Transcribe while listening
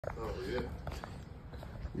Oh, yeah.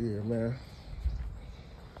 Yeah, man.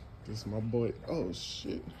 This is my boy. Oh,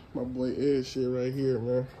 shit. My boy Ed shit right here,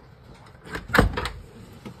 man.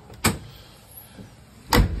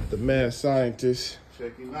 The mad scientist.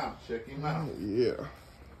 Check him out. Check him out. Yeah.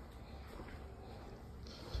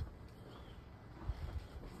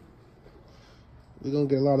 We're gonna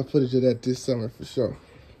get a lot of footage of that this summer for sure.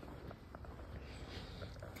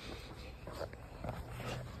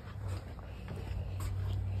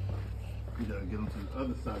 You gotta get onto the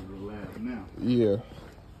other side of the lab now. Yeah.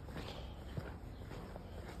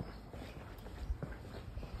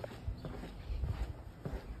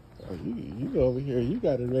 Oh, you go over here. You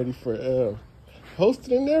got it ready for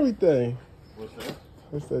hosting and everything. What's that?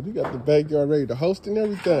 I said you got the backyard ready to host and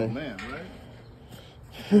everything. Oh, man, right?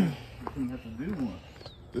 You shouldn't have to do one.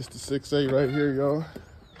 This the 6.8 right here, y'all.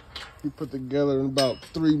 We put together in about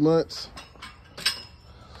 3 months.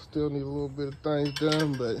 Still need a little bit of things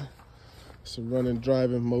done, but it's a running,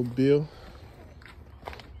 driving mobile.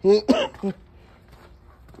 We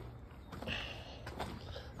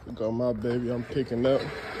got my baby I'm picking up.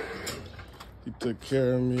 He took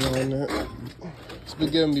care of me on that. It's been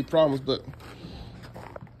giving me problems, but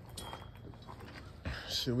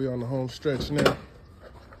shit, we on the home stretch now.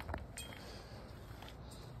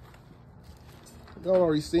 Y'all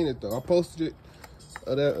already seen it though. I posted it,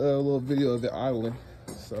 that little video of the island.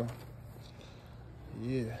 So,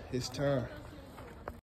 yeah, it's time.